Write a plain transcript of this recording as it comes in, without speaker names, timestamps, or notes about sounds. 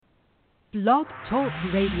Blog Talk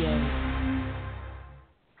Radio.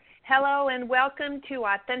 Hello and welcome to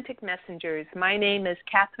Authentic Messengers. My name is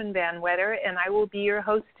Catherine Van Wetter and I will be your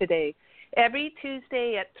host today. Every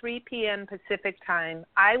Tuesday at 3 p.m. Pacific Time,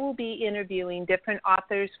 I will be interviewing different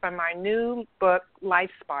authors from our new book,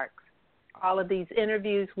 Life Sparks. All of these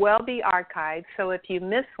interviews will be archived, so if you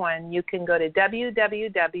miss one, you can go to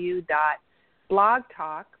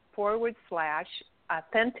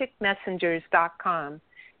www.blogtalk/authenticmessengers.com.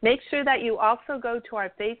 Make sure that you also go to our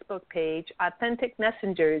Facebook page, Authentic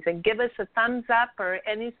Messengers, and give us a thumbs up or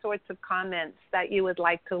any sorts of comments that you would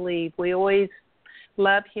like to leave. We always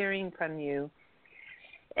love hearing from you.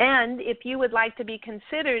 And if you would like to be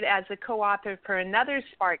considered as a co-author for another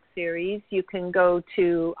SPARKS series, you can go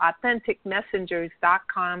to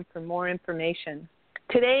authenticmessengers.com for more information.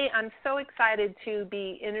 Today, I'm so excited to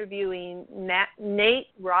be interviewing Nate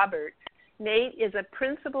Roberts. Nate is a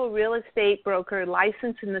principal real estate broker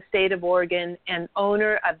licensed in the state of Oregon and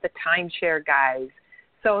owner of the Timeshare Guys.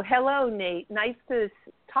 So hello, Nate. Nice to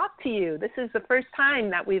talk to you. This is the first time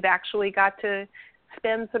that we've actually got to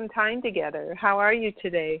spend some time together. How are you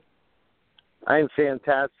today? I'm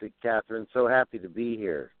fantastic, Catherine. So happy to be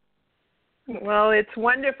here. Well, it's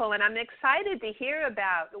wonderful, and I'm excited to hear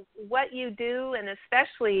about what you do and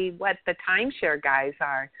especially what the Timeshare Guys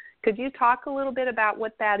are. Could you talk a little bit about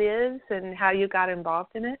what that is and how you got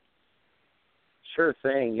involved in it? Sure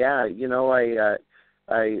thing. Yeah, you know, I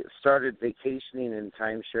started vacationing in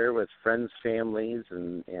timeshare with friends, families,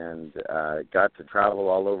 and got to travel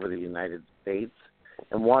all over the United States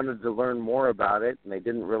and wanted to learn more about it, and they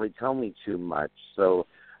didn't really tell me too much. So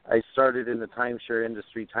I started in the timeshare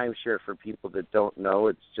industry. Timeshare, for people that don't know,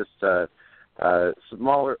 it's just a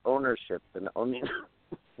smaller ownership than owning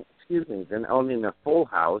than owning a full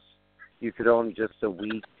house. You could own just a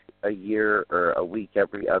week a year or a week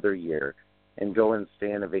every other year and go and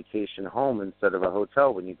stay in a vacation home instead of a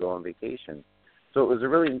hotel when you go on vacation. So it was a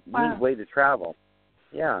really neat way to travel.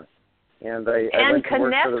 Yeah. And I went to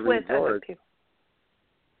work for the with resort. Other people.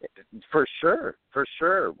 For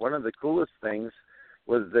sure. One of the coolest things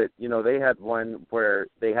was that, you know, they had one where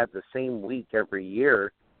they had the same week every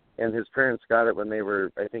year, and his parents got it when they were,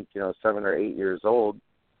 I think, 7 or 8 years old.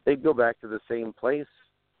 They'd go back to the same place,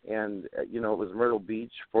 and, it was Myrtle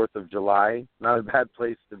Beach, 4th of July. Not a bad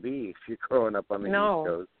place to be if you're growing up on the East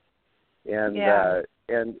Coast. And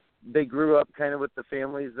and they grew up kind of with the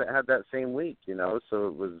families that had that same week, so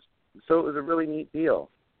it was a really neat deal.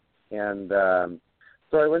 And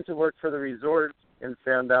so I went to work for the resort and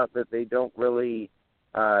found out that they don't really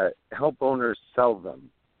help owners sell them.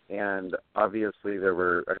 And obviously there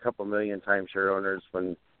were a couple million timeshare owners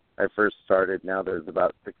when I first started. Now there's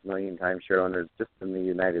about 6 million timeshare owners just in the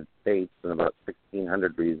United States and about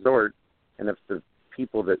 1,600 resorts. And if the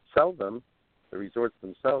people that sell them, the resorts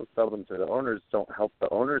themselves, sell them to the owners, don't help the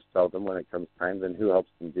owners sell them when it comes time, then who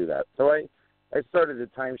helps them do that? So I started the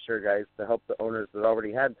Timeshare Guys to help the owners that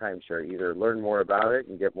already had timeshare either learn more about it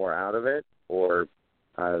and get more out of it, or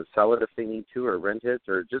sell it if they need to, or rent it,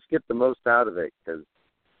 or just get the most out of it, because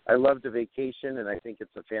I love to vacation, and I think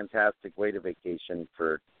it's a fantastic way to vacation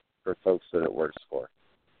for folks that it works for.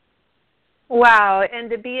 Wow,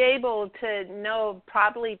 and to be able to know,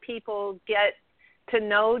 probably people get to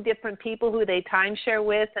know different people who they timeshare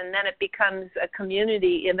with, and then it becomes a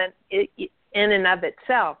community in and of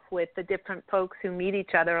itself with the different folks who meet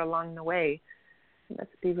each other along the way.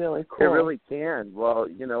 Must be really cool. It really can. Well,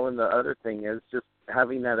 and the other thing is just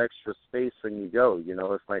having that extra space when you go.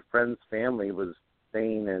 If my friend's family was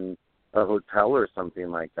staying in a hotel or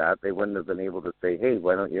something like that, they wouldn't have been able to say, hey,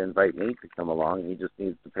 why don't you invite me to come along? He just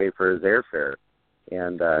needs to pay for his airfare.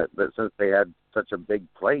 And but since they had such a big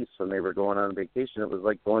place when they were going on vacation, it was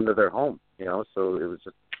like going to their home, so it was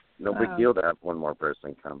just no big deal to have one more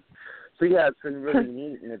person come. So, yeah, it's been really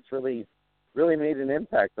neat, and it's really made an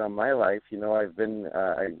impact on my life. I've been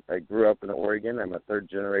I grew up in Oregon. I'm a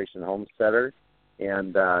third-generation homesteader,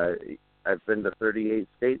 and I've been to 38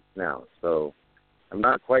 states now. So I'm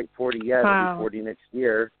not quite 40 yet. I'll be 40 next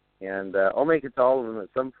year, and I'll make it to all of them at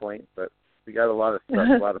some point, but we got a lot of stuff,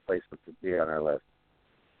 a lot of places to be on our list.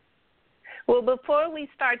 Well, before we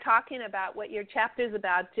start talking about what your chapter's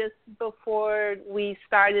about, just before we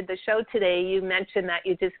started the show today, you mentioned that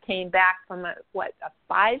you just came back from a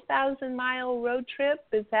 5,000-mile road trip?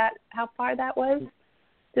 Is that how far that was?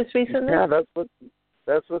 Just recently? Yeah,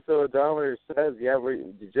 that's what the odometer says. Yeah, we're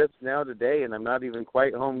just now today, and I'm not even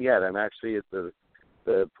quite home yet. I'm actually at the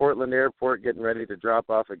Portland airport getting ready to drop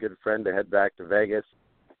off a good friend to head back to Vegas.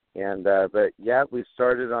 And but yeah, we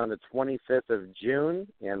started on the 25th of June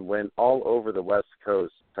and went all over the West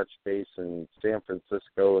Coast, touched base in San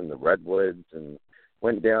Francisco and the Redwoods and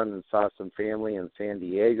went down and saw some family in San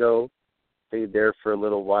Diego, stayed there for a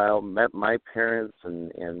little while, met my parents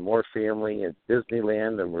and more family at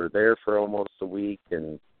Disneyland, and were there for almost a week,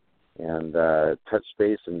 and touched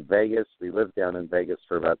base in Vegas. We lived down in Vegas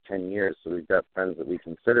for about 10 years, so we've got friends that we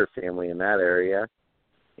consider family in that area.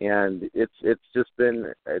 And it's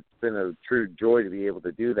been a true joy to be able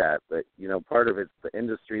to do that. But part of it's the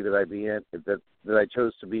industry that I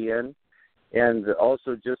chose to be in, and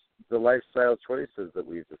also just the lifestyle choices that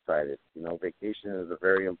we've decided. Vacation is a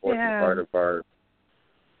very important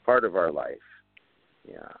part of our life.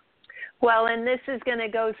 Yeah. Well, and this is going to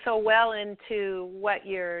go so well into what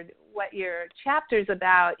your chapter's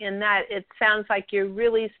about, in that it sounds like you're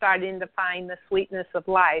really starting to find the sweetness of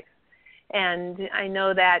life. And I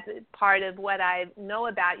know that part of what I know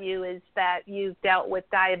about you is that you've dealt with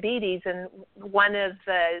diabetes, and one of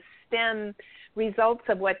the stem results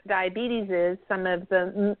of what diabetes is, some of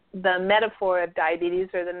the metaphor of diabetes,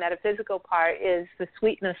 or the metaphysical part, is the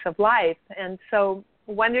sweetness of life. And so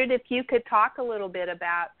wondered if you could talk a little bit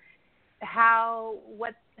about how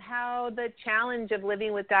the challenge of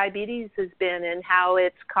living with diabetes has been, and how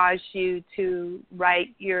it's caused you to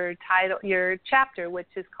write your chapter, which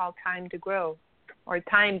is called Time to Grow, or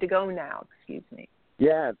Time to Go Now, excuse me.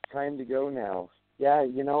 Yeah, it's Time to Go Now. Yeah,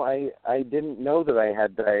 I didn't know that I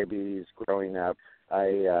had diabetes growing up.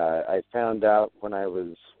 I found out when I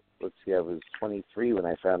was 23 when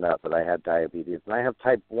I found out that I had diabetes, and I have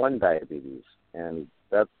type 1 diabetes, and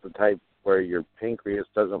that's the type where your pancreas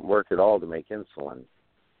doesn't work at all to make insulin.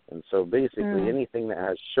 And so basically anything that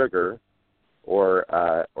has sugar or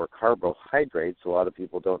carbohydrates, a lot of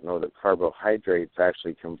people don't know that carbohydrates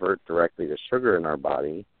actually convert directly to sugar in our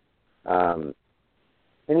body.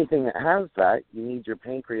 Anything that has that, you need your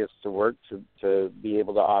pancreas to work to be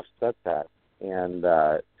able to offset that. And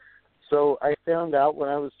so I found out when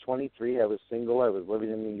I was 23, I was single, I was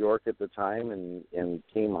living in New York at the time, and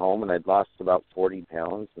came home, and I'd lost about 40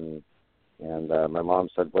 pounds, and my mom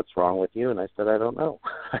said, "What's wrong with you?" And I said, "I don't know.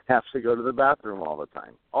 I have to go to the bathroom all the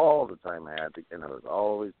time. All the time I had to, and I was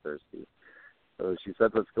always thirsty." So she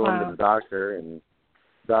said, "Let's go into the doctor." And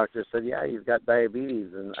the doctor said, "Yeah, you've got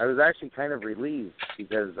diabetes." And I was actually kind of relieved,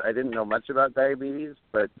 because I didn't know much about diabetes,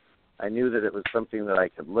 but I knew that it was something that I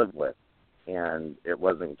could live with. And it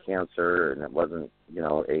wasn't cancer, and it wasn't,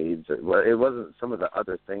 AIDS. It wasn't some of the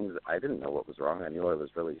other things. I didn't know what was wrong. I knew I was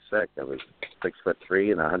really sick. I was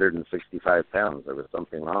 6'3" and 165 pounds. There was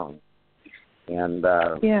something wrong. And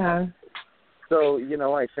so,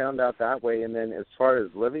 I found out that way. And then as far as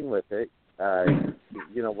living with it,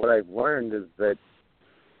 what I've learned is that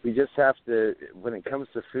we just have to, when it comes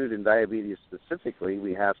to food and diabetes specifically,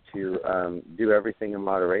 we have to do everything in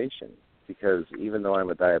moderation. Because even though I'm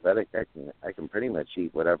a diabetic, I can pretty much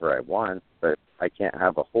eat whatever I want, but I can't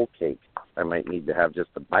have a whole cake. I might need to have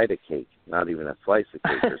just a bite of cake, not even a slice of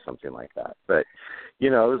cake or something like that. But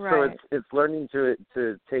so it's learning to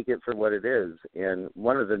take it for what it is. And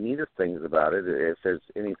one of the neatest things about it, if there's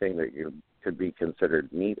anything that could be considered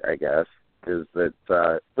neat, I guess, is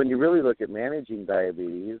that when you really look at managing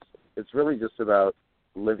diabetes, it's really just about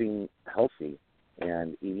living healthy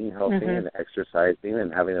and eating healthy and exercising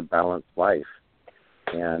and having a balanced life.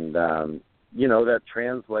 And, that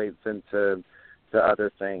translates into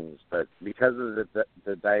other things. But because of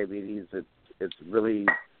the diabetes, it's really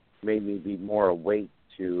made me be more awake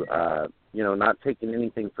to, not taking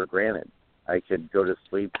anything for granted. I could go to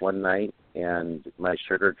sleep one night and my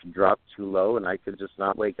sugar could drop too low and I could just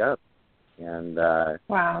not wake up. And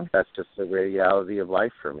that's just the reality of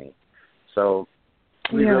life for me. So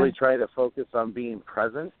we really try to focus on being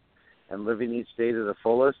present and living each day to the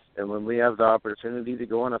fullest. And when we have the opportunity to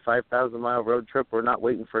go on a 5,000-mile road trip, we're not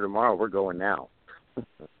waiting for tomorrow. We're going now.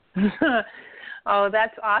 Oh,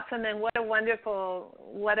 that's awesome. And what a wonderful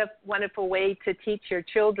way to teach your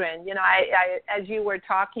children. I as you were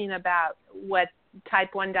talking about what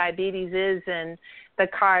type 1 diabetes is, and the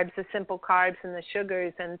carbs, the simple carbs and the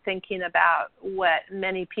sugars, and thinking about what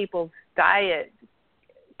many people's diet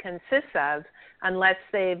consists of, unless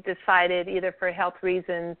they've decided either for health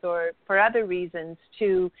reasons or for other reasons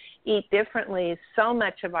to eat differently. So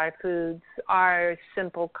much of our foods are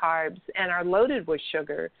simple carbs and are loaded with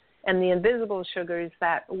sugar and the invisible sugars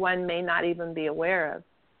that one may not even be aware of.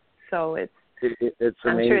 So it's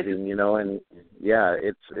amazing, and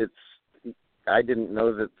it's I didn't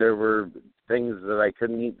know that there were things that I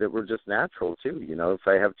couldn't eat that were just natural too. If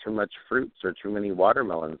I have too much fruits or too many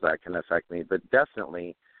watermelons, that can affect me. But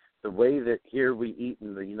definitely the way that here we eat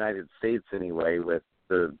in the United States anyway, with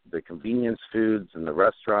the convenience foods and the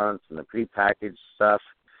restaurants and the prepackaged stuff,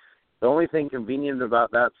 the only thing convenient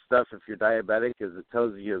about that stuff, if you're diabetic, is it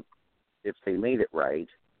tells you if they made it right,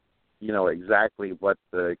 you know exactly what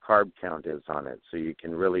the carb count is on it, so you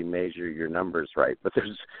can really measure your numbers right. But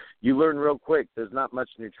you learn real quick, there's not much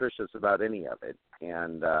nutritious about any of it,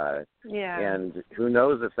 and and who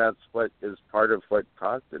knows if that's what is part of what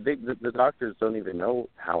caused it. The doctors don't even know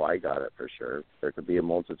how I got it for sure. There could be a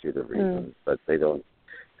multitude of reasons, but they don't.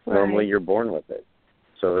 Right. Normally, you're born with it.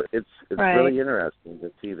 So it's right. really interesting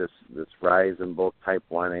to see this rise in both type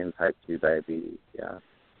 1 and type 2 diabetes. Yeah.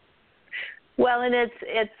 Well, and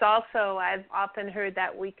it's also, I've often heard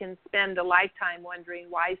that we can spend a lifetime wondering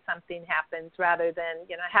why something happens rather than,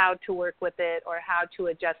 you know, how to work with it or how to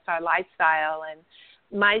adjust our lifestyle. And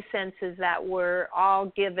my sense is that we're all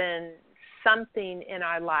given something in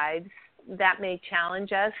our lives that may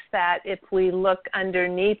challenge us, that if we look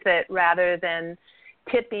underneath it rather than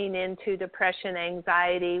tipping into depression,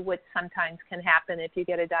 anxiety, which sometimes can happen if you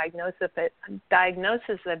get a diagnosis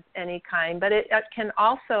of any kind, but it can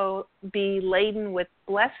also be laden with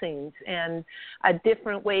blessings and a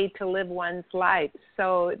different way to live one's life.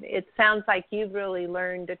 So it sounds like you've really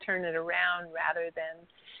learned to turn it around rather than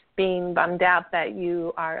being bummed out that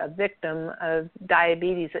you are a victim of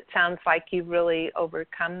diabetes. It sounds like you've really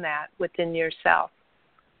overcome that within yourself.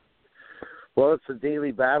 Well, it's a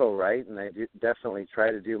daily battle, right? And I definitely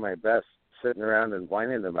try to do my best. Sitting around and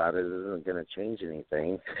whining about it isn't going to change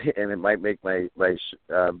anything, and it might make my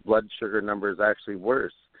blood sugar numbers actually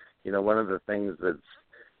worse. You know, one of the things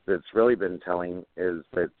that's really been telling is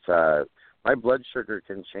that my blood sugar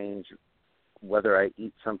can change whether I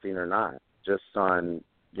eat something or not, just on,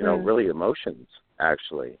 you know, really emotions,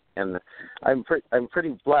 actually. And I'm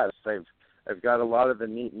pretty blessed. I've got a lot of the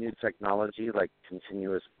neat new technology like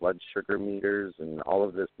continuous blood sugar meters and all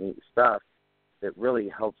of this neat stuff that really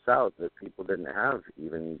helps out that people didn't have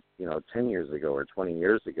even, you know, 10 years ago or 20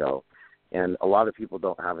 years ago. And a lot of people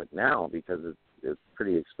don't have it now because it's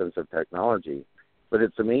pretty expensive technology. But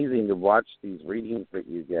it's amazing to watch these readings that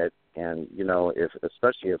you get. And, you know,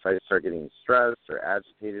 especially if I start getting stressed or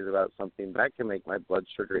agitated about something, that can make my blood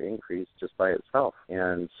sugar increase just by itself.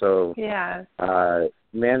 And so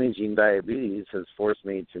managing diabetes has forced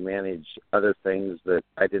me to manage other things that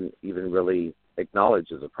I didn't even really acknowledge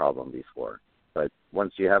as a problem before. But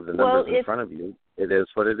once you have the numbers in front of you, it is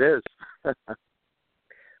what it is.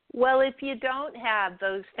 Well, if you don't have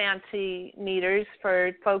those fancy meters,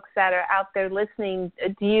 for folks that are out there listening,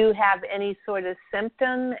 do you have any sort of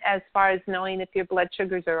symptom as far as knowing if your blood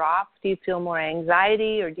sugars are off? Do you feel more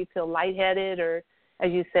anxiety, or do you feel lightheaded, or,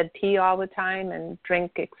 as you said, pee all the time and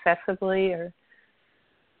drink excessively? Or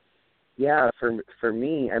yeah, for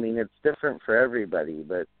me, I mean, it's different for everybody,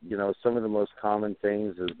 but, you know, some of the most common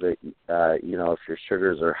things is that, you know, if your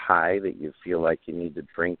sugars are high, that you feel like you need to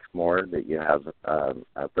drink more, that you have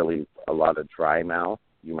really a lot of dry mouth.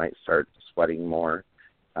 You might start sweating more,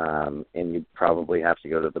 and you probably have to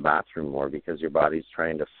go to the bathroom more because your body's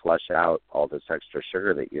trying to flush out all this extra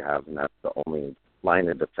sugar that you have, and that's the only line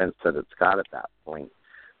of defense that it's got at that point.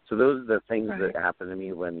 So those are the things that happen to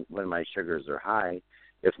me when my sugars are high.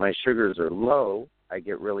 If my sugars are low, I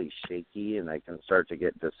get really shaky and I can start to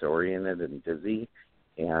get disoriented and dizzy.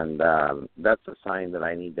 And that's a sign that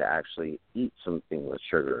I need to actually eat something with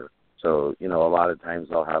sugar. So, you know, a lot of times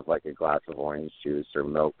I'll have like a glass of orange juice or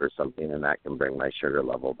milk or something, and that can bring my sugar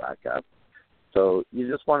level back up. So you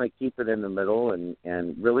just want to keep it in the middle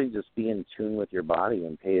and really just be in tune with your body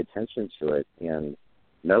and pay attention to it and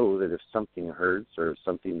know that if something hurts or if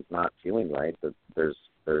something's not feeling right, that there's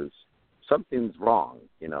something's wrong,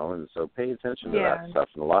 you know, and so pay attention to that stuff.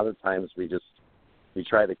 And a lot of times we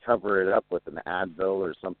try to cover it up with an Advil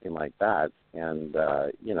or something like that, and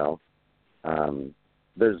you know,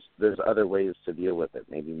 there's other ways to deal with it.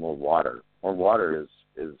 Maybe more water. More water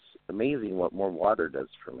is amazing what more water does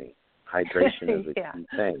for me. Hydration is a key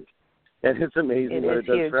thing, and it's amazing what it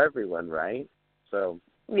does for everyone, right? So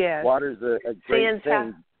water's a great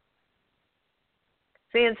thing.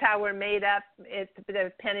 Seeing how we're made up, it's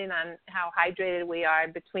depending on how hydrated we are,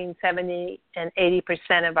 between 70 and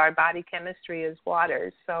 80% of our body chemistry is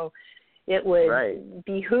water. So it would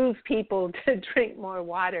behoove people to drink more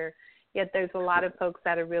water, yet there's a lot of folks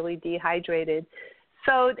that are really dehydrated.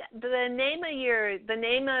 So the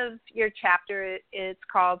name of your chapter is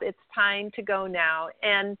called "It's Time to Go Now,"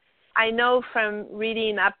 and I know from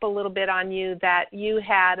reading up a little bit on you that you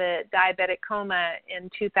had a diabetic coma in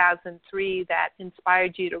 2003 that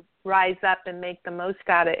inspired you to rise up and make the most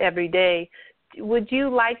out of every day. Would you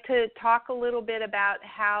like to talk a little bit about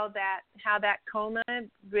how that coma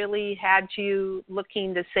really had you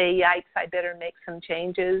looking to say, yikes, I better make some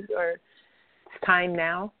changes, or it's time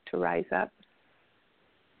now to rise up?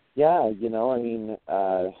 Yeah, you know, I mean,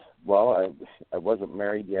 I wasn't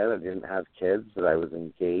married yet. I didn't have kids, but I was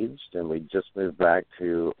engaged, and we just moved back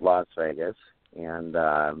to Las Vegas. And,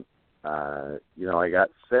 I got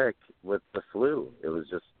sick with the flu. It was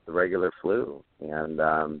just the regular flu. And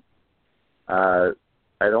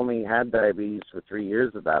I'd only had diabetes for 3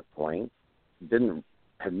 years at that point.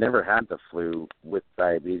 Had never had the flu with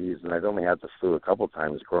diabetes, and I'd only had the flu a couple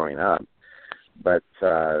times growing up. But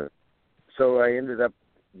so I ended up,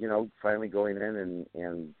 finally going in,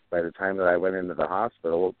 and by the time that I went into the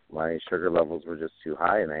hospital, my sugar levels were just too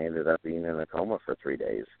high, and I ended up being in a coma for 3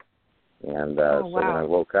 days. And so when I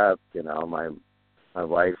woke up, my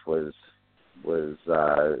wife was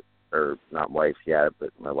or not wife yet,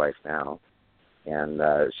 but my wife now, and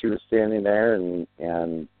she was standing there, and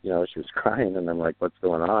she was crying, and I'm like, what's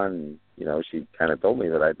going on? And, she kind of told me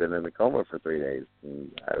that I'd been in a coma for 3 days,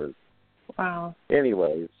 and I was, wow.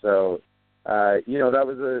 Anyway, so, that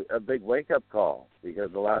was a big wake-up call,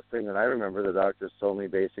 because the last thing that I remember, the doctors told me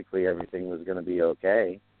basically everything was going to be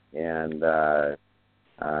okay, and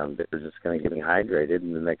they were just going to get me hydrated,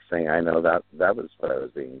 and the next thing I know, that was what I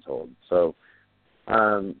was being told. So,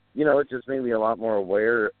 it just made me a lot more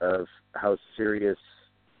aware of how serious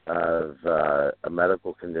of a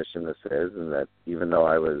medical condition this is, and that even though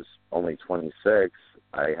I was only 26,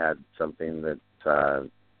 I had something that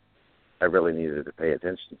I really needed to pay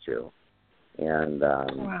attention to. And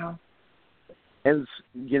wow. And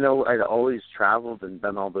I'd always traveled and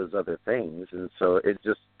done all those other things, and so it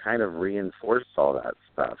just kind of reinforced all that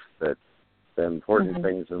stuff, that the important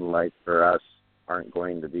things in life for us aren't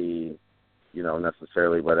going to be,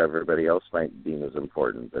 necessarily what everybody else might deem as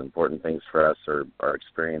important. The important things for us are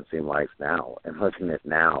experiencing life now and living it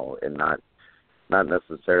now, and not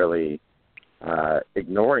necessarily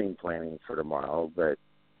ignoring planning for tomorrow, but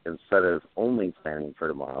instead of only planning for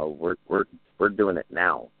tomorrow, we're doing it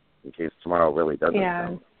now in case tomorrow really doesn't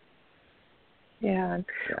come. Yeah.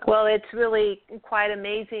 Well, it's really quite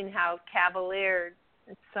amazing how cavalier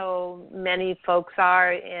so many folks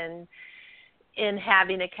are in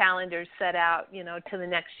having a calendar set out, to the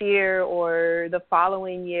next year or the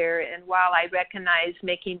following year. And while I recognize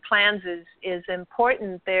making plans is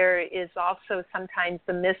important, there is also sometimes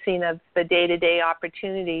the missing of the day-to-day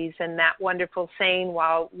opportunities, and that wonderful saying,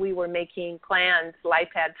 while we were making plans, life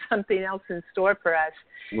had something else in store for us.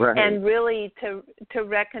 Right. And really to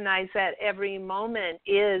recognize that every moment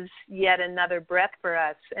is yet another breath for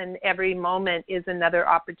us, and every moment is another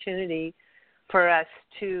opportunity for us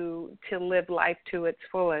to live life to its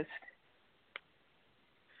fullest.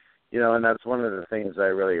 And that's one of the things I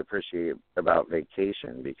really appreciate about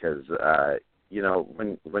vacation, because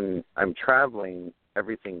when I'm traveling,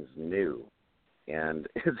 everything's new, and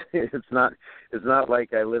it's not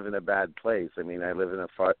like I live in a bad place. I mean, I live in a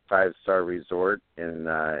 5-star resort in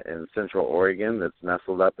Central Oregon that's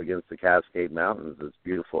nestled up against the Cascade Mountains. It's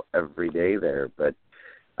beautiful every day there, but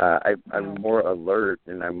I'm more alert,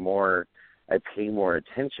 and I pay more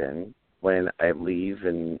attention when I leave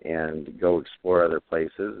and go explore other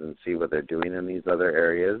places and see what they're doing in these other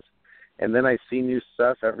areas. And then I see new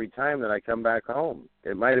stuff every time that I come back home.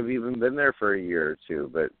 It might have even been there for a year or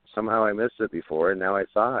two, but somehow I missed it before, and now I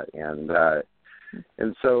saw it. And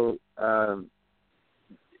so,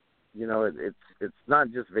 it's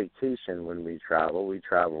not just vacation when we travel. We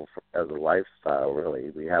travel as a lifestyle,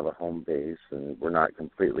 really. We have a home base, and we're not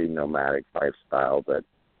completely nomadic lifestyle, but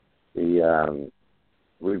we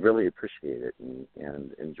really appreciate it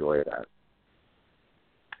and enjoy that.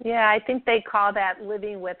 Yeah, I think they call that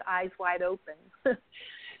living with eyes wide open,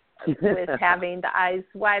 with having the eyes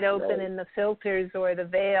wide open, right, and the filters or the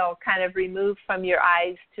veil kind of removed from your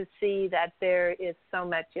eyes to see that there is so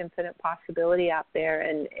much infinite possibility out there,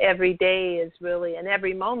 and every day is really, and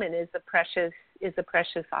every moment is a precious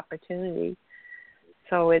opportunity.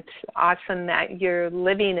 So it's awesome that you're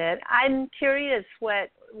living it. I'm curious what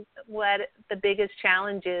the biggest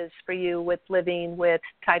challenge is for you with living with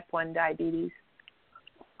type 1 diabetes.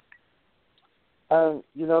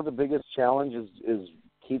 The biggest challenge is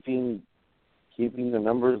keeping the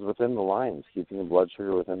numbers within the lines, keeping the blood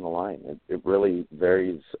sugar within the line. It really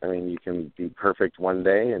varies. I mean, you can be perfect one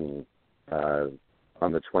day, and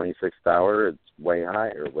on the 26th hour, it's way high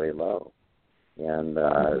or way low. And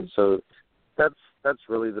so that's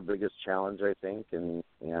really the biggest challenge, I think, and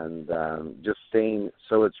just staying.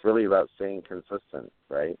 So it's really about staying consistent,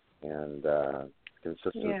 right? And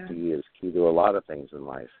consistency is key to a lot of things in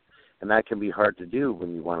life, and that can be hard to do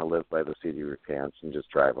when you want to live by the seat of your pants and just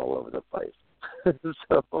drive all over the place.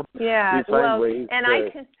 So we find ways and to, I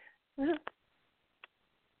can.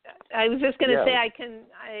 I was just going to Yeah. say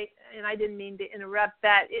and I didn't mean to interrupt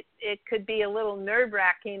that. It could be a little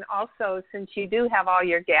nerve-wracking also, since you do have all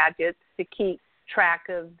your gadgets to keep track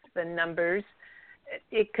of the numbers.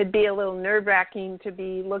 It could be a little nerve-wracking to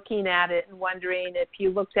be looking at it and wondering if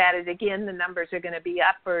you looked at it again, the numbers are going to be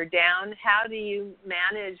up or down. How do you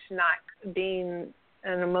manage not being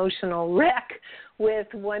an emotional wreck with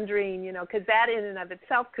wondering, because that in and of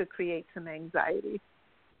itself could create some anxiety?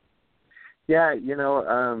 Yeah,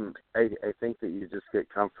 I think that you just get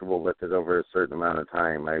comfortable with it over a certain amount of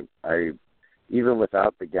time. I even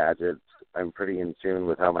without the gadgets, I'm pretty in tune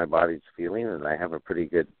with how my body's feeling, and I have a pretty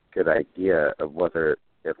good idea of whether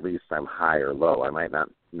at least I'm high or low. I might not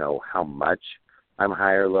know how much I'm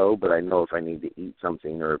high or low, but I know if I need to eat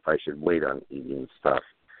something or if I should wait on eating stuff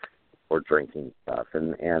or drinking stuff.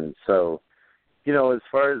 And so, as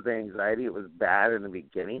far as the anxiety, it was bad in the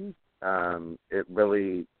beginning. It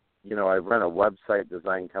really, I run a website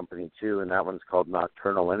design company too, and that one's called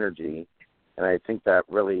Nocturnal Energy. And I think that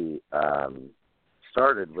really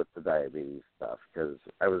started with the diabetes stuff, because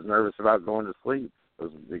I was nervous about going to sleep. I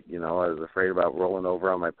was afraid about rolling over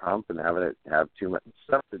on my pump and having it have too much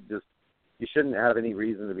stuff that just you shouldn't have any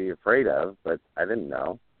reason to be afraid of, but I didn't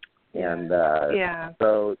know. And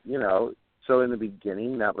so so in the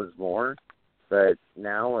beginning that was more, but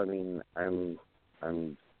now I'm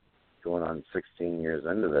going on 16 years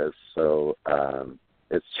into this, so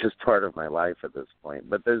it's just part of my life at this point.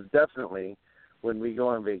 But there's definitely, when we go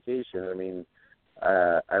on vacation,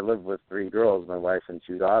 I live with 3 girls, my wife and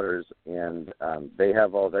 2 daughters, and they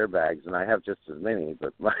have all their bags, and I have just as many,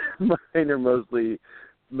 but mine are mostly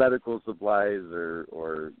medical supplies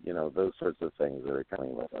or those sorts of things that are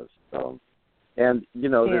coming with us. So, and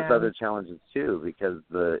there's other challenges too, because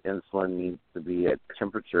the insulin needs to be at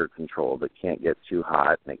temperature controlled. It can't get too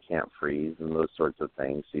hot and it can't freeze and those sorts of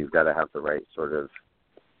things. So you've got to have the right sort of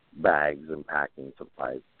bags and packing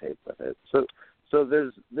supplies to take with it. So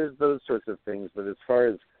there's those sorts of things, but as far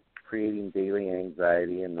as creating daily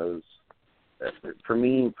anxiety and those, for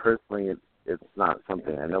me personally, it's not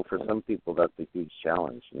something. I know for some people that's a huge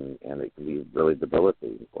challenge, and it can be really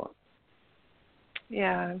debilitating for them.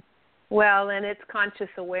 Yeah. Well, and it's conscious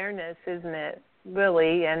awareness, isn't it,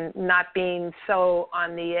 really, and not being so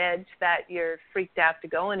on the edge that you're freaked out to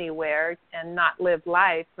go anywhere and not live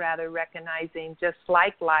life, rather recognizing, just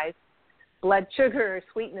like life, blood sugar or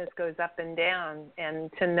sweetness goes up and down,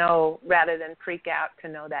 and to know, rather than freak out, to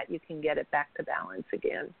know that you can get it back to balance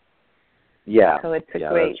again. Yeah, so it's a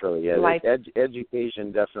great that's really it. life.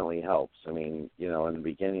 Education definitely helps. In the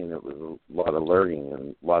beginning it was a lot of learning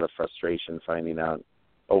and a lot of frustration finding out,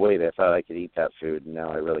 oh, wait, I thought I could eat that food, and now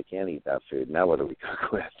I really can't eat that food. Now what do we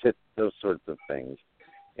cook with? Those sorts of things.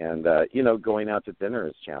 And, going out to dinner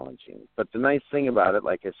is challenging. But the nice thing about it,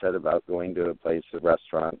 like I said, about going to a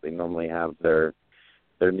restaurant, they normally have their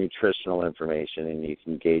nutritional information, and you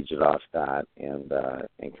can gauge it off that and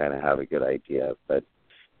kind of have a good idea. But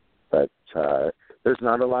there's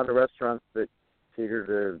not a lot of restaurants that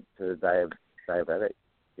cater to diabetic.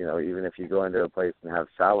 Even if you go into a place and have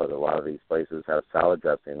salad, a lot of these places have salad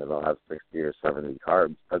dressing and they'll have 60 or 70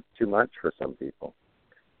 carbs. That's too much for some people.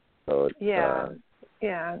 So it's,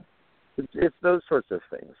 it's those sorts of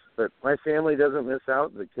things. But my family doesn't miss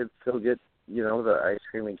out. The kids still get, the ice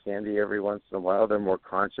cream and candy every once in a while. They're more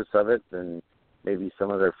conscious of it than maybe some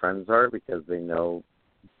of their friends are, because they know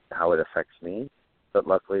how it affects me. But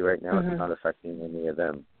luckily right now it's not affecting any of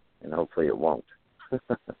them, and hopefully it won't.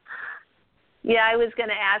 Yeah, I was going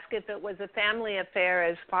to ask if it was a family affair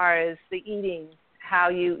as far as the eating, how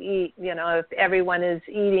you eat, if everyone is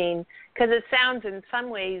eating, because it sounds in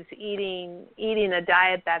some ways eating a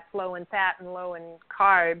diet that's low in fat and low in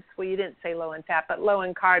carbs, well, you didn't say low in fat, but low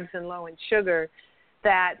in carbs and low in sugar,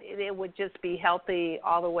 that it would just be healthy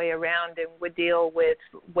all the way around and would deal with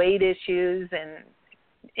weight issues and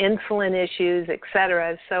insulin issues, et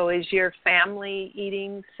cetera. So is your family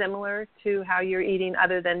eating similar to how you're eating,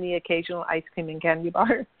 other than the occasional ice cream and candy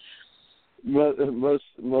bar? Well,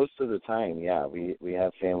 most of the time, yeah. We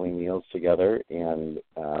have family meals together, and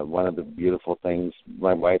one of the beautiful things,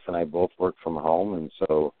 my wife and I both work from home, and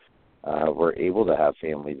so we're able to have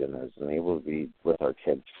family dinners and able to be with our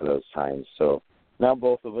kids for those times. So now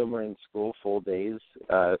both of them are in school full days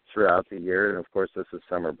throughout the year, and of course this is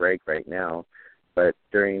summer break right now. But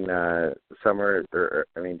during during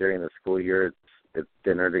the school year, it's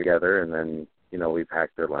dinner together, and then, we pack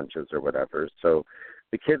their lunches or whatever. So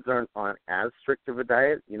the kids aren't on as strict of a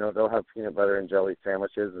diet. They'll have peanut butter and jelly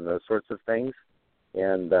sandwiches and those sorts of things.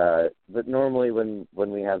 And but normally when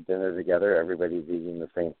we have dinner together, everybody's eating the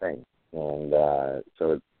same thing. And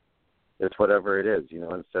so it's whatever it is.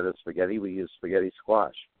 Instead of spaghetti, we use spaghetti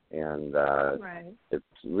squash. and Right.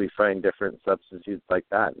 we find different substitutes like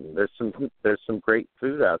that. And there's some great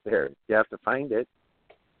food out there. You have to find it,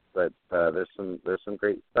 but there's some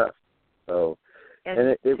great stuff. So,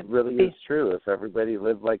 and it really is true. If everybody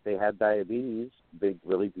lived like they had diabetes, they'd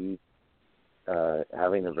really be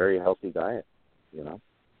having a very healthy diet, you know.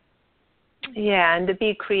 Yeah, and to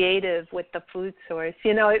be creative with the food source.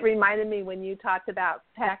 You know, it reminded me when you talked about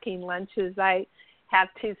packing lunches. I have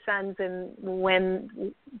two sons, and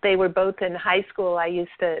when they were both in high school, I used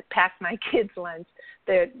to pack my kids' lunch.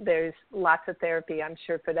 There's lots of therapy, I'm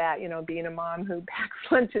sure, for that, you know, being a mom who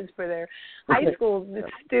packs lunches for their high school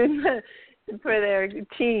students, for their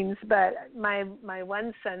teens. But my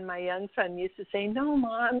one son, my young son, used to say, "No,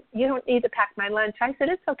 Mom, you don't need to pack my lunch." I said,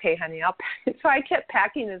 "It's okay, honey, I'll pack it." So I kept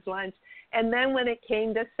packing his lunch. And then when it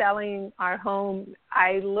came to selling our home,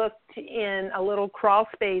 I looked in a little crawl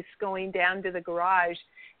space going down to the garage,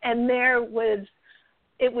 and it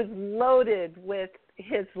was loaded with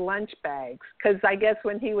his lunch bags. Because I guess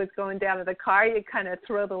when he was going down to the car, you kind of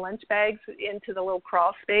throw the lunch bags into the little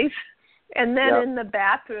crawl space. And then in the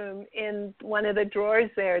bathroom, in one of the drawers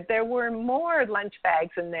there were more lunch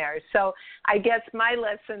bags in there. So I guess my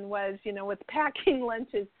lesson was, you know, with packing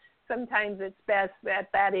lunches, sometimes it's best at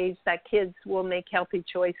that age that kids will make healthy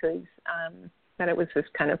choices. That it was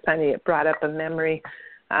just kind of funny. It brought up a memory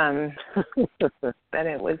that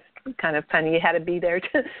it was kind of funny. You had to be there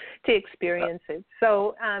to experience it.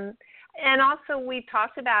 So, and also we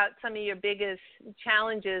talked about some of your biggest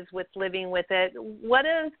challenges with living with it. What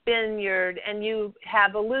has been and you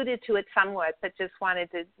have alluded to it somewhat, but just wanted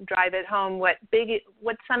to drive it home, what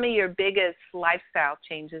some of your biggest lifestyle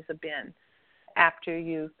changes have been after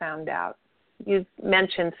you found out? You've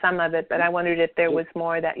mentioned some of it, but I wondered if there was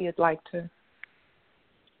more that you'd like to.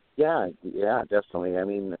 Yeah, definitely. I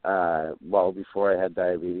mean, well, before I had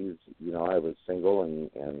diabetes, you know, I was single,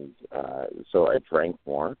 and so I drank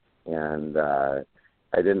more, and I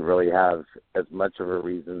didn't really have as much of a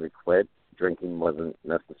reason to quit. Drinking wasn't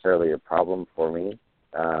necessarily a problem for me,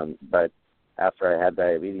 but after I had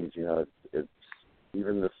diabetes, you know, it's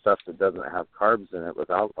even the stuff that doesn't have carbs in it with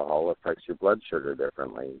alcohol affects your blood sugar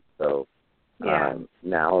differently. So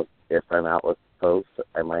now if I'm out with folks,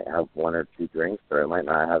 I might have one or two drinks, or I might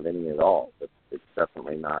not have any at all. But it's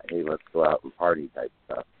definitely not, hey, let's go out and party type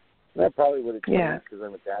stuff. And that probably would have changed because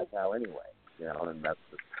I'm a dad now anyway, you know, and that's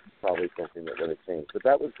probably something that would have changed. But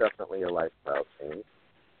that was definitely a lifestyle change.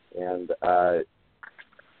 And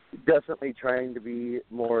definitely trying to be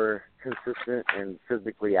more consistent and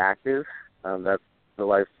physically active. That's the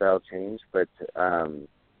lifestyle change. But,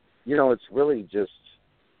 you know, it's really just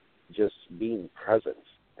being present.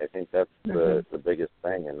 I think that's the biggest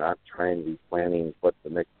thing, and not trying to be planning what the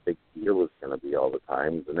next big deal is going to be all the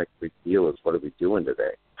time. The next big deal is, what are we doing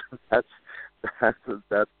today? That's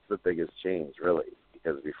the biggest change, really,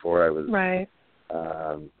 because before I was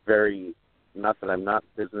very, not that I'm not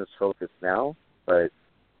business focused now, but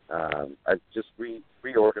I just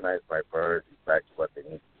reorganized my priorities back to what they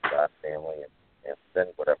need to do, family, and then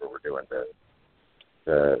whatever we're doing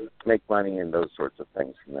to make money and those sorts of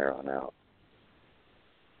things from there on out.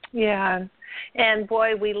 Yeah, and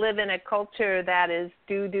boy, we live in a culture that is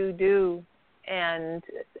do, and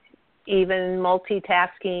even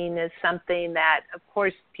multitasking is something that, of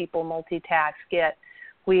course, people multitask, yet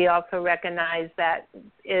we also recognize that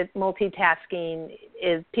multitasking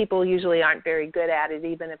is, people usually aren't very good at it,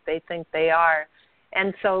 even if they think they are.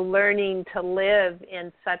 And so learning to live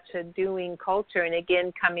in such a doing culture, and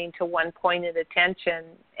again, coming to one point of attention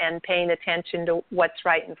and paying attention to what's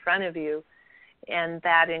right in front of you. And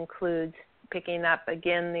that includes picking up,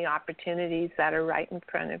 again, the opportunities that are right in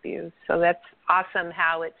front of you. So that's awesome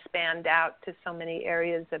how it spanned out to so many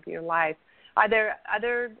areas of your life. Are there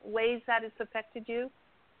other ways that it's affected you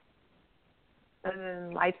other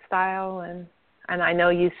than lifestyle? And I know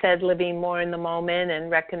you said living more in the moment and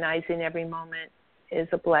recognizing every moment is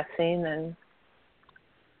a blessing. And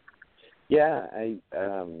yeah,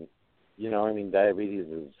 you know, I mean, diabetes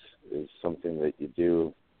is something that you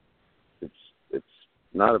do. It's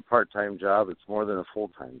not a part-time job. It's more than a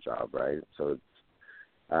full-time job, right? So it's,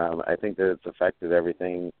 I think that it's affected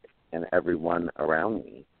everything and everyone around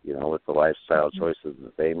me, you know, with the lifestyle choices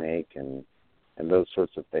that they make and those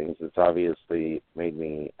sorts of things. It's obviously made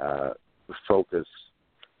me focus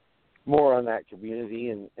more on that community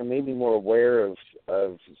and maybe more aware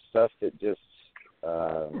of stuff that just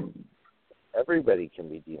everybody can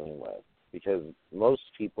be dealing with. Because most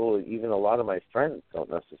people, even a lot of my friends, don't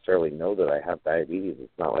necessarily know that I have diabetes. It's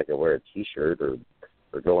not like I wear a T-shirt or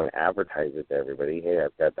go and advertise it to everybody. Hey,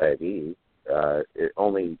 I've got diabetes. It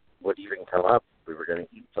only would even come up if we were going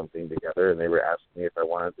to eat something together, and they were asking me if I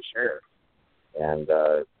wanted to share. And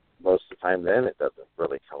most of the time then it doesn't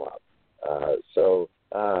really come up.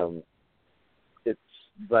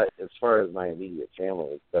 But as far as my immediate family,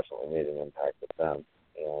 it's definitely made an impact with them.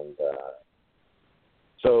 And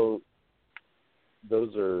so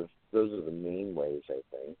those are the main ways, I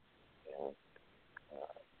think. And,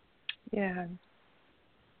 yeah.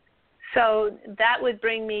 So that would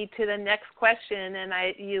bring me to the next question, and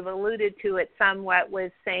you've alluded to it somewhat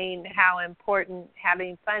with saying how important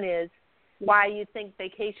having fun is. Why you think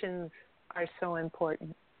vacations are so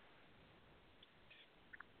important?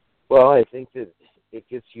 Well, I think that it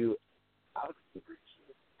gets you out of the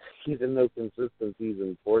routine. Even though consistency is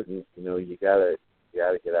important, you gotta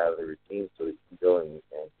get out of the routine so that you can go and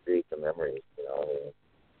create the memories.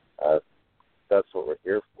 That's what we're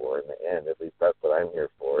here for in the end. At least that's what I'm here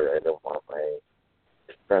for. I don't want my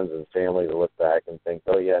friends and family to look back and think,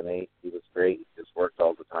 oh yeah, Nate, he was great. He just worked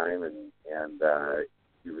all the time and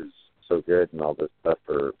he was so good and all this stuff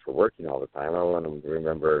for working all the time. I want them to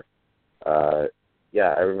remember.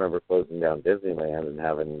 I remember closing down Disneyland and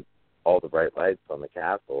having all the bright lights on the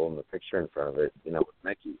castle and the picture in front of it, with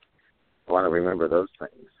Mickey. I want to remember those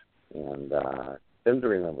things and them to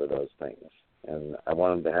remember those things. And I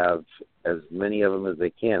want them to have as many of them as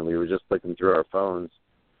they can. We were just looking through our phones,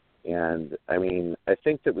 and, I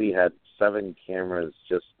think that we had 7 cameras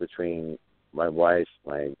just between my wife,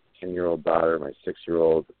 my 10-year-old daughter, my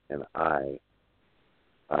 6-year-old, and I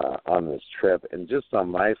on this trip. And just on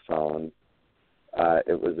my phone,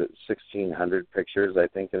 it was at 1,600 pictures, I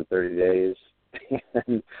think, in 30 days.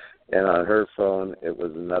 And on her phone, it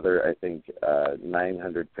was another, I think,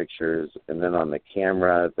 900 pictures. And then on the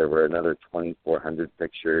camera, there were another 2,400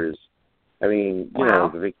 pictures. Wow.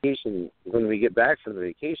 The vacation, when we get back from the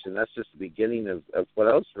vacation, that's just the beginning of what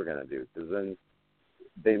else we're going to do. Because then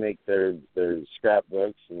they make their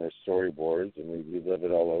scrapbooks and their storyboards, and we live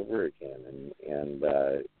it all over again. And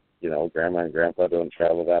Grandma and Grandpa don't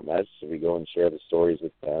travel that much, so we go and share the stories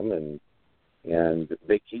with them. And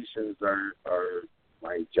vacations are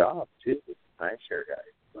my job, too, as a timeshare guy.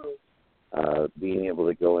 So being able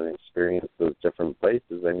to go and experience those different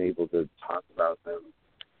places, I'm able to talk about them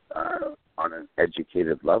on an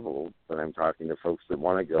educated level. But I'm talking to folks that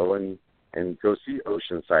want to go and go see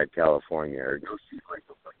Oceanside, California, or go see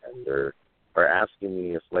Legoland, or asking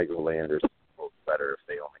me if Legoland is better if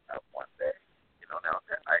they only have one day. Now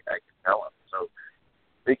I can tell them. So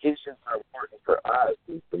vacations are important for us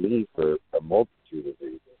and for me for a multitude of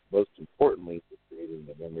reasons. Most importantly, for creating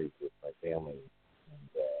the memories with my family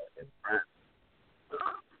and friends on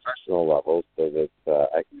a professional level so that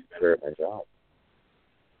I can be better at my job.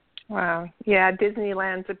 Wow. Yeah,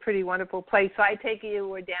 Disneyland's a pretty wonderful place. So I take it you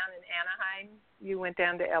were down in Anaheim. You went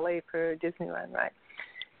down to L.A. for Disneyland, right?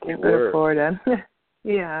 You go to Florida.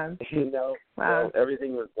 Yeah. Wow. Well,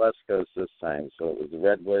 everything was West Coast this time. So it was the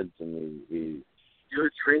Redwoods, and we did a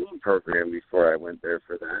training program before I went there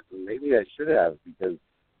for that. And maybe I should have, because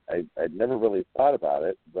I'd never really thought about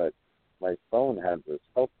it, but my phone has this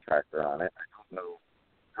health tracker on it. I don't know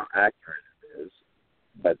how accurate it is,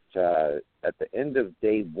 but at the end of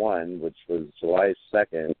day 1, which was July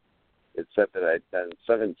 2nd, it said that I'd done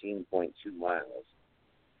 17.2 miles,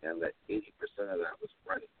 and that 80% of that was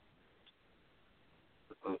running.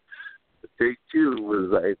 Day 2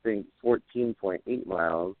 was, I think, 14.8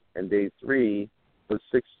 miles, and day 3 was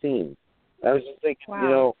 16. I was just thinking,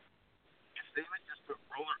 wow. If they would just put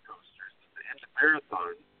roller coasters at the end of the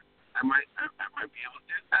marathon, I might be able to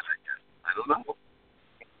do that, I guess. I don't know.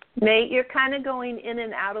 Nate, you're kind of going in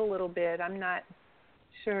and out a little bit. I'm not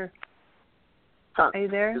sure. Huh. Are you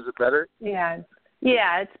there? Is it better? Yeah.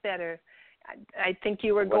 Yeah, it's better. I think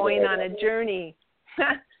you were going on a journey,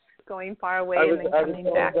 going far away and then coming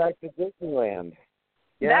back. I was going back to Disneyland.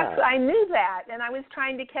 Yeah. I knew that, and I was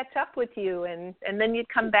trying to catch up with you, and then you'd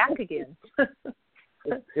come back again.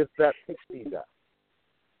 It's that pixie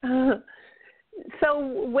dust.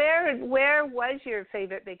 So where was your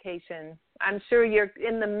favorite vacation? I'm sure you're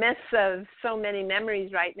in the midst of so many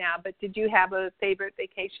memories right now, but did you have a favorite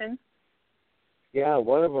vacation? Yeah,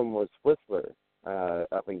 one of them was Whistler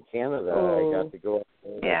up in Canada. Oh. I got to go up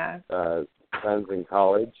there with friends in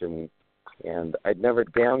college, and I'd never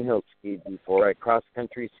downhill skied before. I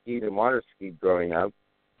cross-country skied and water skied growing up,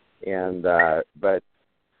 and but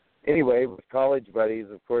anyway, with college buddies,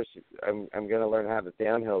 of course, I'm going to learn how to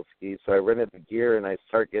downhill ski. So I rented the gear and I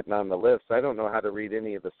start getting on the lifts. I don't know how to read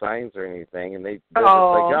any of the signs or anything, and they're just like,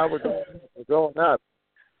 "Oh, we're going up."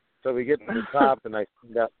 So we get to the top, and I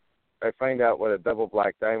find out what a double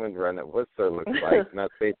black diamond run at Whistler looks like, and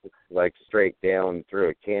that's basically like straight down through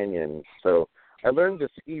a canyon. So I learned to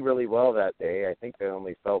ski really well that day. I think I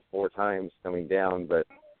only fell 4 times coming down, but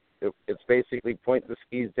it's basically point the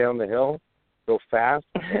skis down the hill, go fast,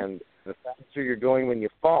 and the faster you're going when you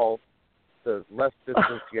fall, the less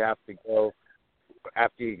distance you have to go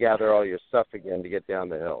after you gather all your stuff again to get down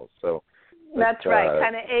the hill. So that's right,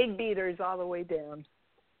 kind of egg beaters all the way down.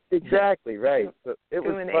 Exactly, right. So it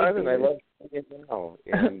was fun, and I love it now.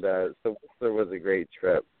 And so Whistler was a great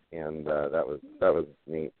trip, and that was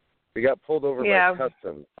neat. We got pulled over by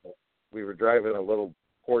customs. We were driving a little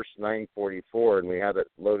Porsche 944, and we had it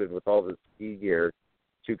loaded with all the ski gear.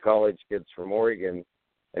 2 college kids from Oregon.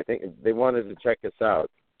 I think they wanted to check us out.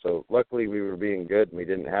 So luckily we were being good and we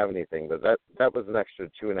didn't have anything. But that was an extra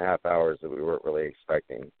 2.5 hours that we weren't really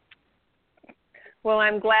expecting. Well,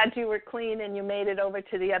 I'm glad you were clean and you made it over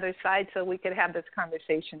to the other side so we could have this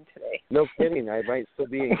conversation today. No kidding. I might still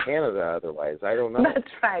be in Canada otherwise. I don't know. That's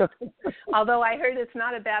right. Although I heard it's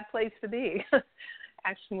not a bad place to be,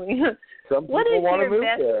 actually. Some people want to move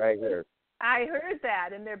there, I hear. I heard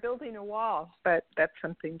that, and they're building a wall, but that's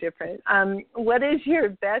something different. What is your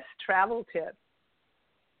best travel tip?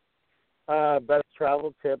 Best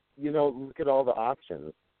travel tip, look at all the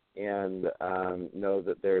options and know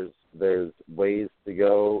that there's ways to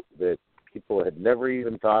go that people had never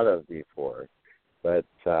even thought of before. But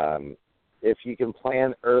if you can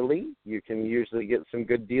plan early, you can usually get some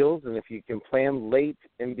good deals. And if you can plan late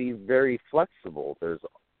and be very flexible, there's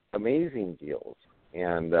amazing deals.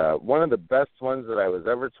 And one of the best ones that I was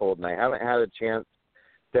ever told, and I haven't had a chance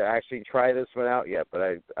to actually try this one out yet, but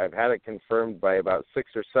I've had it confirmed by about 6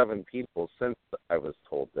 or 7 people since I was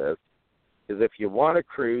told this, is if you want to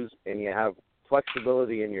cruise and you have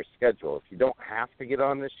flexibility in your schedule, if you don't have to get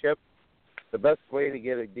on the ship, the best way to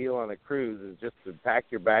get a deal on a cruise is just to pack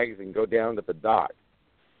your bags and go down to the dock.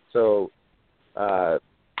 So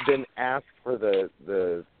then ask for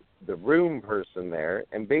the room person there,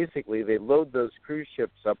 and basically they load those cruise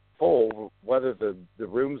ships up full whether the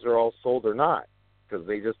rooms are all sold or not, because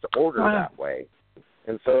they just order that way.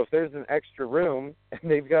 And so if there's an extra room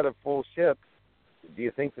and they've got a full ship, do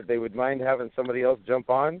you think that they would mind having somebody else jump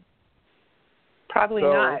on? Probably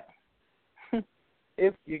not.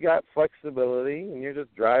 If you got flexibility and you're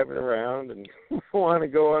just driving around and want to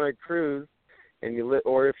go on a cruise, and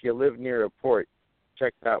or if you live near a port,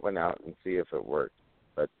 check that one out and see if it works.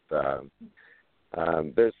 But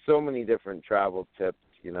there's so many different travel tips.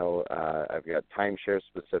 I've got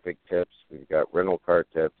timeshare-specific tips. We've got rental car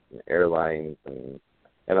tips and airlines and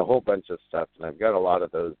a whole bunch of stuff. And I've got a lot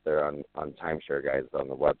of those there on Timeshare Guys on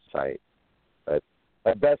the website. But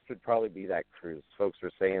my best would probably be that cruise. Folks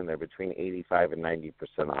were saying they're between 85 and 90%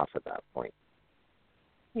 off at that point.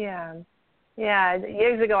 Yeah. Yeah,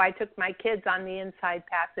 years ago I took my kids on the Inside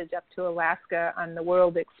Passage up to Alaska on the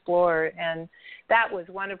World Explorer, and that was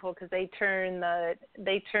wonderful because they turn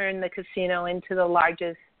the casino into the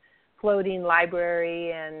largest floating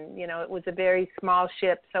library, and it was a very small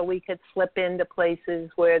ship, so we could slip into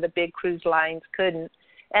places where the big cruise lines couldn't.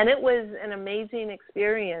 And it was an amazing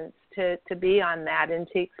experience to be on that and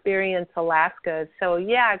to experience Alaska. So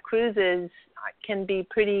yeah, cruises can be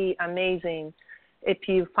pretty amazing if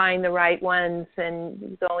you find the right ones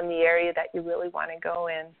and go in the area that you really want to go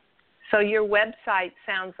in. So your website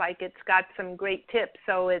sounds like it's got some great tips.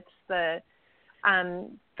 So it's the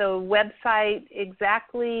website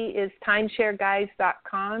exactly is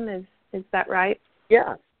timeshareguys.com. Is that right?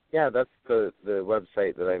 Yeah, that's the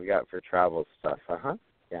website that I've got for travel stuff.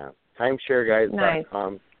 Yeah,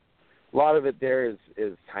 timeshareguys.com. Nice. A lot of it there is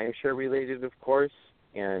timeshare related, of course.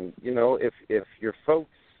 And if your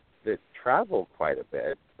folks that travel quite a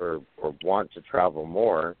bit or want to travel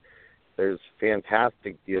more, there's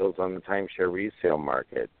fantastic deals on the timeshare resale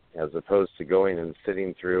market, as opposed to going and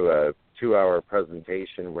sitting through a 2-hour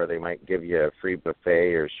presentation where they might give you a free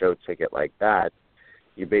buffet or show ticket like that.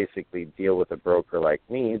 You basically deal with a broker like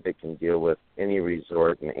me that can deal with any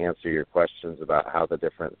resort and answer your questions about how the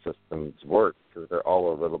different systems work, because they're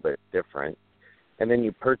all a little bit different. And then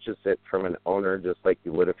you purchase it from an owner just like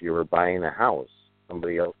you would if you were buying a house.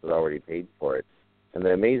 Somebody else has already paid for it. And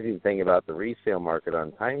the amazing thing about the resale market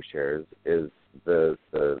on timeshares is the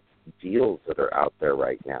deals that are out there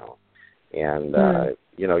right now. And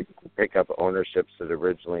you can pick up ownerships that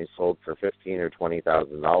originally sold for $15,000 or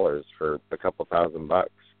 $20,000 for a couple $1,000.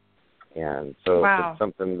 And so it's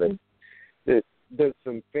something that there's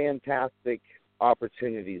some fantastic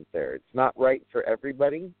opportunities there. It's not right for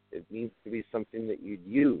everybody. It needs to be something that you'd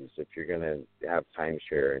use if you're going to have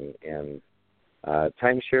timeshare, and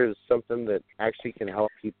timeshare is something that actually can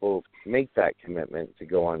help people make that commitment to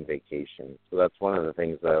go on vacation. So that's one of the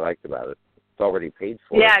things that I liked about it. It's already paid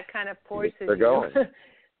for. Yeah, it kind of forces they're going.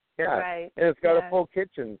 Yeah, Right. and it's got Yeah. a full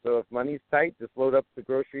kitchen, so if money's tight, just load up the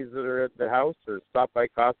groceries that are at the house or stop by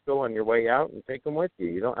Costco on your way out and take them with you.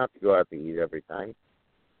 You don't have to go out to eat every time.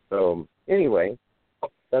 So anyway,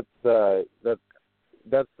 that's the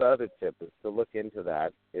other tip, is to look into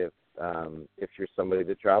that if you're somebody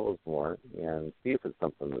that travels more, and see if it's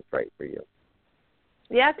something that's right for you.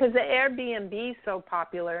 Yeah, because the Airbnb is so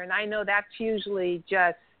popular, and I know that's usually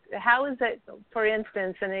just, how is it, for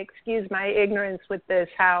instance, and excuse my ignorance with this,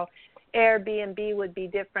 how Airbnb would be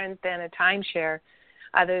different than a timeshare,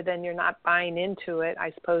 other than you're not buying into it.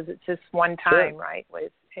 I suppose it's just one time, Sure. right,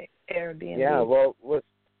 with Airbnb. Yeah, well, with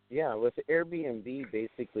Airbnb,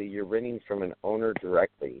 basically you're renting from an owner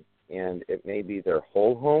directly, and it may be their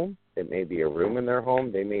whole home, it may be a room in their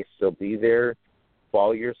home, they may still be there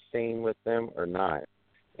while you're staying with them or not.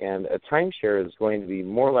 And a timeshare is going to be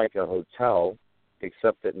more like a hotel,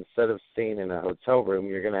 except that instead of staying in a hotel room,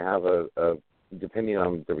 you're going to have a depending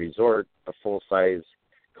on the resort, a full-size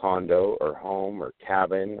condo or home or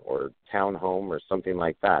cabin or townhome or something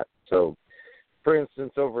like that. So, for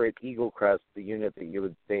instance, over at Eagle Crest, the unit that you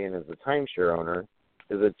would stay in as a timeshare owner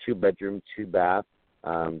is a 2-bedroom, 2-bath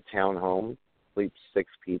townhome, sleeps 6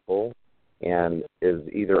 people, and is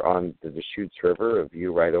either on the Deschutes River, a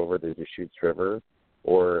view right over the Deschutes River,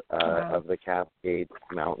 or of the Cascade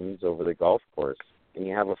Mountains over the golf course. And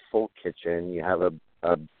you have a full kitchen, you have a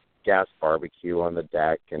gas barbecue on the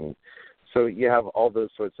deck, and so you have all those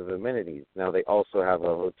sorts of amenities. Now, they also have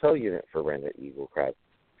a hotel unit for rent at Eagle Crest,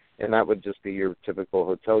 and that would just be your typical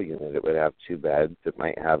hotel unit. It would have 2 beds. It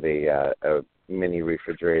might have a mini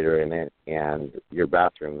refrigerator in it, and your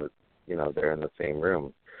bathroom that's, they're in the same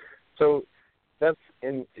room. So that's,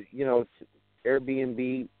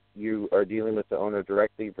 Airbnb, you are dealing with the owner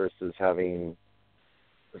directly versus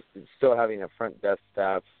still having a front desk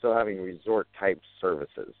staff, still having resort-type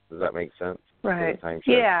services. Does that make sense? Right.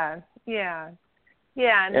 Yeah,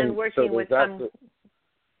 and then working so with some...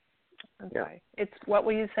 Yeah. Okay. It's, what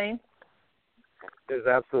were you saying? There's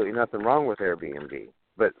absolutely nothing wrong with Airbnb,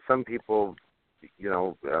 but some people,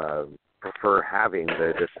 prefer having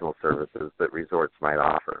the additional services that resorts might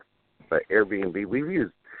offer. But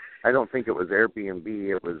Airbnb, I don't think it was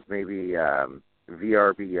Airbnb, it was maybe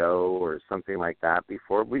VRBO or something like that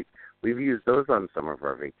before. We've used those on some of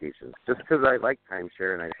our vacations. Just because I like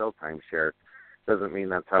timeshare and I sell timeshare doesn't mean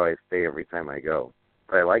that's how I stay every time I go.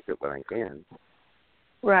 But I like it when I can.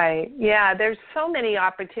 Right. Yeah, there's so many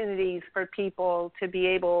opportunities for people to be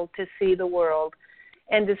able to see the world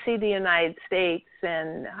and to see the United States,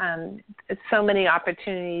 and so many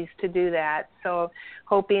opportunities to do that. So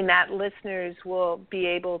hoping that listeners will be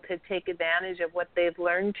able to take advantage of what they've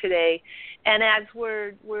learned today. And as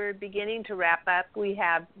we're beginning to wrap up, we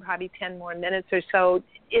have probably 10 more minutes or so.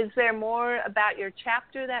 Is there more about your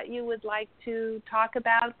chapter that you would like to talk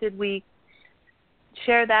about? Did we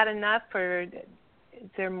share that enough, or is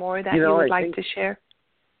there more that you would like to share?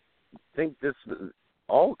 I think this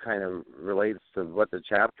all kind of relates to what the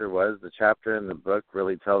chapter was. The chapter in the book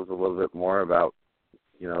really tells a little bit more about,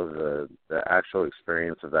 the actual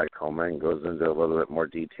experience of that coma, and goes into a little bit more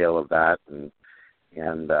detail of that, and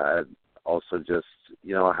also just,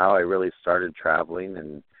 how I really started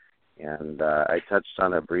traveling, and I touched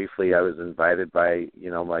on it briefly. I was invited by,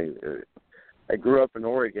 I grew up in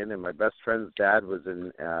Oregon, and my best friend's dad was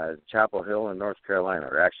in Chapel Hill in North Carolina,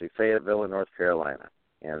 or actually Fayetteville in North Carolina.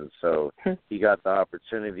 And so he got the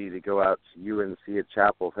opportunity to go out to UNC at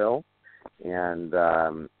Chapel Hill, and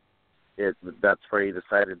that's where he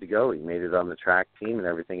decided to go. He made it on the track team and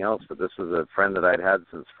everything else, but this was a friend that I'd had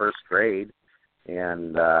since first grade,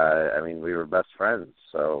 and, we were best friends.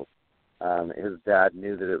 So his dad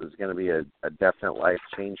knew that it was going to be a definite life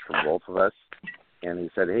change for both of us, and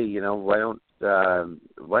he said, hey, why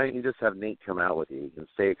don't you just have Nate come out with you? You can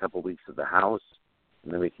stay a couple weeks at the house,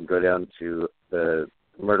 and then we can go down to the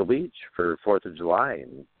Myrtle Beach for 4th of July,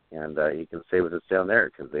 and he can stay with us down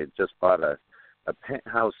there, because they had just bought a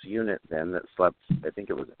penthouse unit then that slept, I think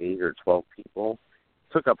it was 8 or 12 people.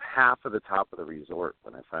 Took up half of the top of the resort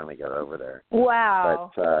when I finally got over there.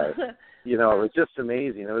 Wow. But, it was just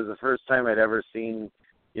amazing. It was the first time I'd ever seen,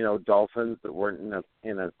 dolphins that weren't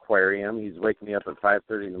in an aquarium. He's waking me up at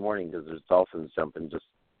 5:30 in the morning because there's dolphins jumping just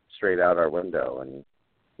straight out our window. And,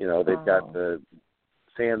 they've got the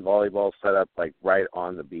sand volleyball set up like right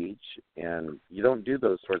on the beach, and you don't do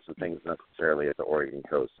those sorts of things necessarily at the Oregon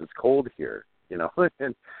coast. It's cold here,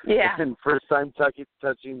 and first time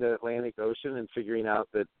touching the Atlantic Ocean and figuring out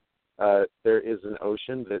that there is an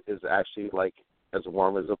ocean that is actually like as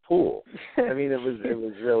warm as a pool. I mean, it was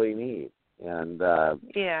really neat, and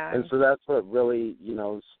and so that's what really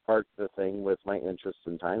sparked the thing with my interest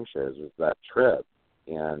in timeshares, was that trip.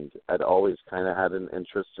 and I'd always kind of had an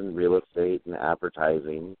interest in real estate and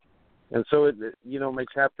advertising. And so, my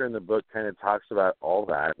chapter in the book kind of talks about all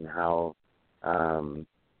that and how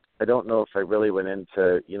I don't know if I really went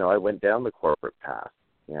into, I went down the corporate path,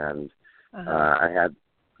 and I had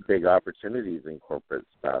big opportunities in corporate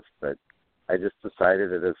stuff, but I just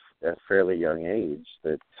decided at a fairly young age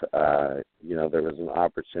that, there was an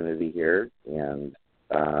opportunity here, and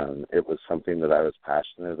it was something that I was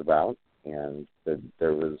passionate about, and that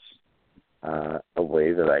there was a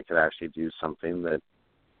way that I could actually do something that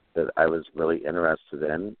I was really interested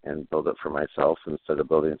in and build it for myself instead of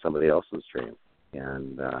building somebody else's dream.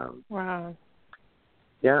 And wow.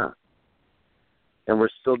 Yeah. And we're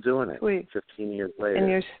still doing it. Sweet. 15 years later.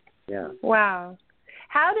 And yeah. Wow.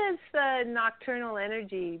 How does the nocturnal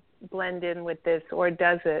energy blend in with this, or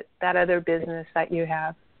does it, that other business that you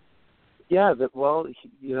have? Yeah, the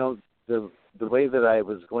way that I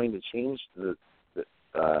was going to change the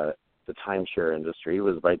timeshare industry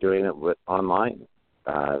was by doing it online.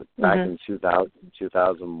 Back in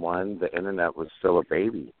 2001, the internet was still a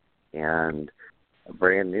baby and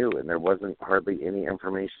brand new, and there wasn't hardly any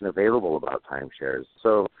information available about timeshares.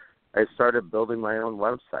 So I started building my own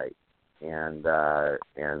website, and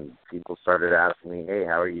people started asking me, "Hey,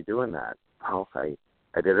 how are you doing that?" Well, I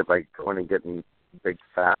did it by going and getting big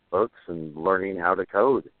fat books and learning how to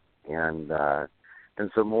code, and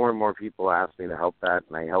so more and more people asked me to help that,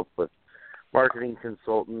 and I help with marketing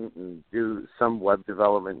consultant and do some web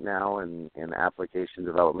development now and application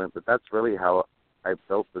development. But that's really how I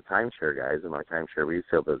built the timeshare guys, and my timeshare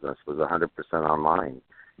resale business was 100% online.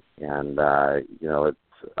 And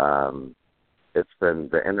it's been,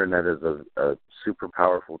 the internet is a super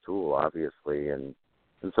powerful tool, obviously, and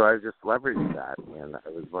so I just leveraged that, and I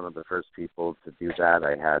was one of the first people to do that.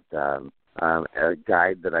 I had a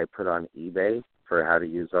guide that I put on eBay for how to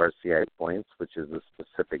use RCI points, which is a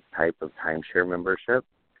specific type of timeshare membership,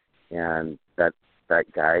 and that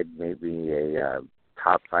guide made me a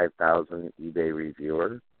top 5,000 eBay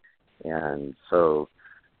reviewer, and so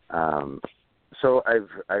I've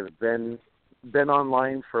been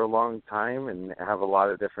online for a long time and have a lot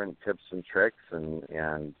of different tips and tricks,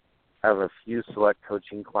 and have a few select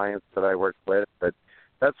coaching clients that I work with, but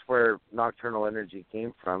that's where Nocturnal Energy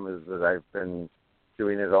came from, is that I've been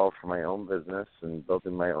doing it all for my own business and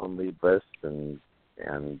building my own lead list and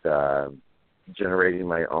generating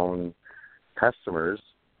my own customers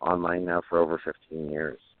online now for over 15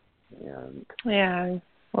 years. And yeah.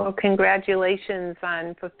 Well, congratulations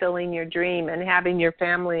on fulfilling your dream, and having your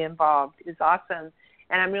family involved is awesome.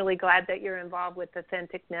 And I'm really glad that you're involved with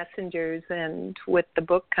Authentic Messengers and with the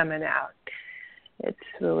book coming out. It's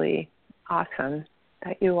really awesome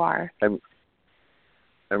that you are. I'm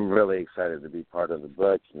really excited to be part of the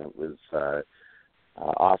book, and it was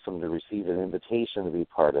awesome to receive an invitation to be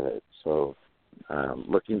part of it. So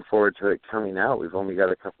looking forward to it coming out. We've only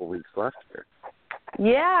got a couple weeks left here.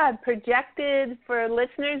 Yeah, projected, for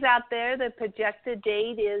listeners out there, the projected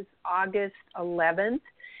date is August 11th.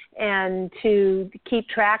 And to keep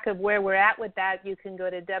track of where we're at with that, you can go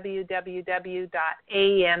to www.aam.com.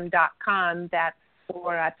 That's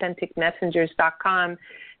for authenticmessengers.com,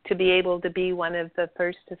 to be able to be one of the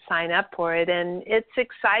first to sign up for it. And it's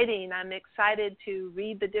exciting. I'm excited to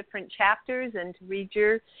read the different chapters and to read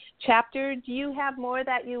your chapter. Do you have more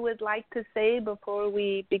that you would like to say before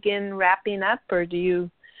we begin wrapping up, or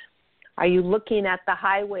are you looking at the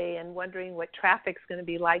highway and wondering what traffic's going to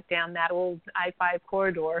be like down that old I-5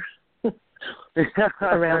 corridor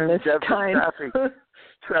around this time?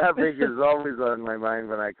 Traffic is always on my mind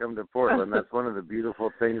when I come to Portland. That's one of the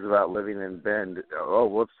beautiful things about living in Bend. Oh,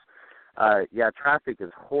 whoops. Traffic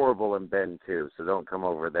is horrible in Bend too, so don't come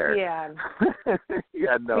over there. Yeah.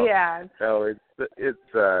 No. Yeah. No, it's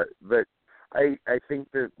but I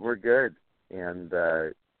think that we're good, and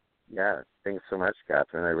thanks so much,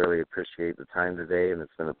 Catherine. I really appreciate the time today, and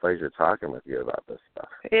it's been a pleasure talking with you about this stuff.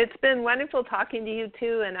 It's been wonderful talking to you,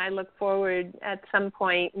 too, and I look forward at some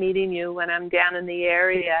point meeting you when I'm down in the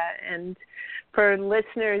area. And for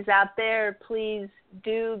listeners out there, please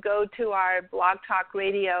do go to our Blog Talk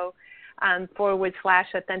Radio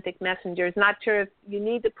 /Authentic Messengers. Not sure if you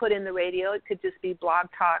need to put in the radio. It could just be Blog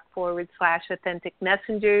Talk /Authentic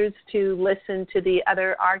Messengers to listen to the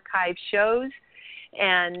other archive shows.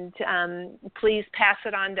 And please pass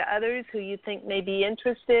it on to others who you think may be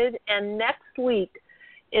interested. And next week,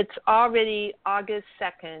 it's already August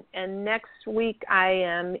 2nd, and next week I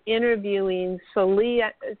am interviewing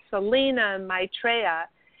Selena Maitreya.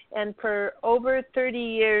 And for over 30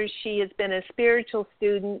 years, she has been a spiritual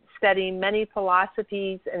student studying many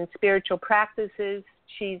philosophies and spiritual practices.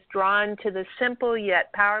 She's drawn to the simple yet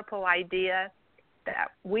powerful idea that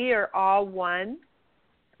we are all one,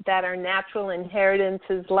 that our natural inheritance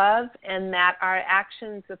is love, and that our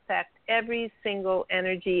actions affect every single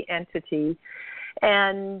energy entity.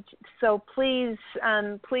 And so please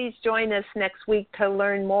join us next week to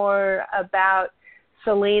learn more about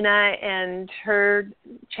Selena and her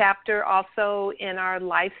chapter also in our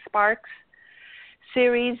Life Sparks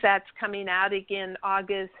series that's coming out again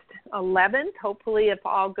August 11th, hopefully if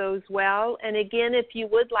all goes well. And again, if you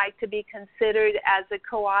would like to be considered as a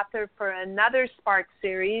co-author for another Spark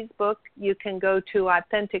series book, you can go to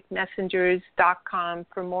authenticmessengers.com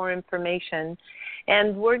for more information.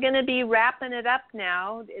 And we're going to be wrapping it up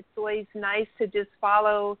now. It's always nice to just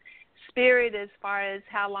follow Spirit as far as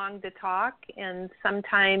how long to talk, and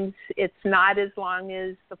sometimes it's not as long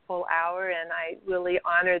as the full hour, and I really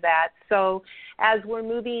honor that. So as we're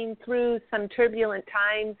moving through some turbulent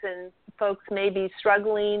times and folks may be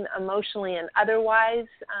struggling emotionally and otherwise,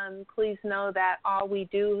 please know that all we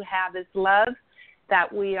do have is love,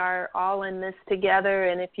 that we are all in this together,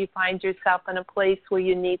 and if you find yourself in a place where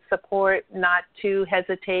you need support, not to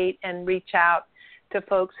hesitate and reach out to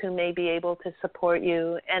folks who may be able to support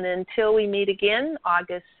you. And until we meet again,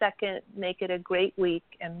 August 2nd, make it a great week,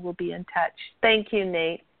 and we'll be in touch. Thank you,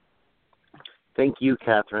 Nate. Thank you,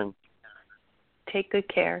 Catherine. Take good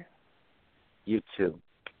care. You too.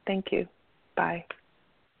 Thank you. Bye.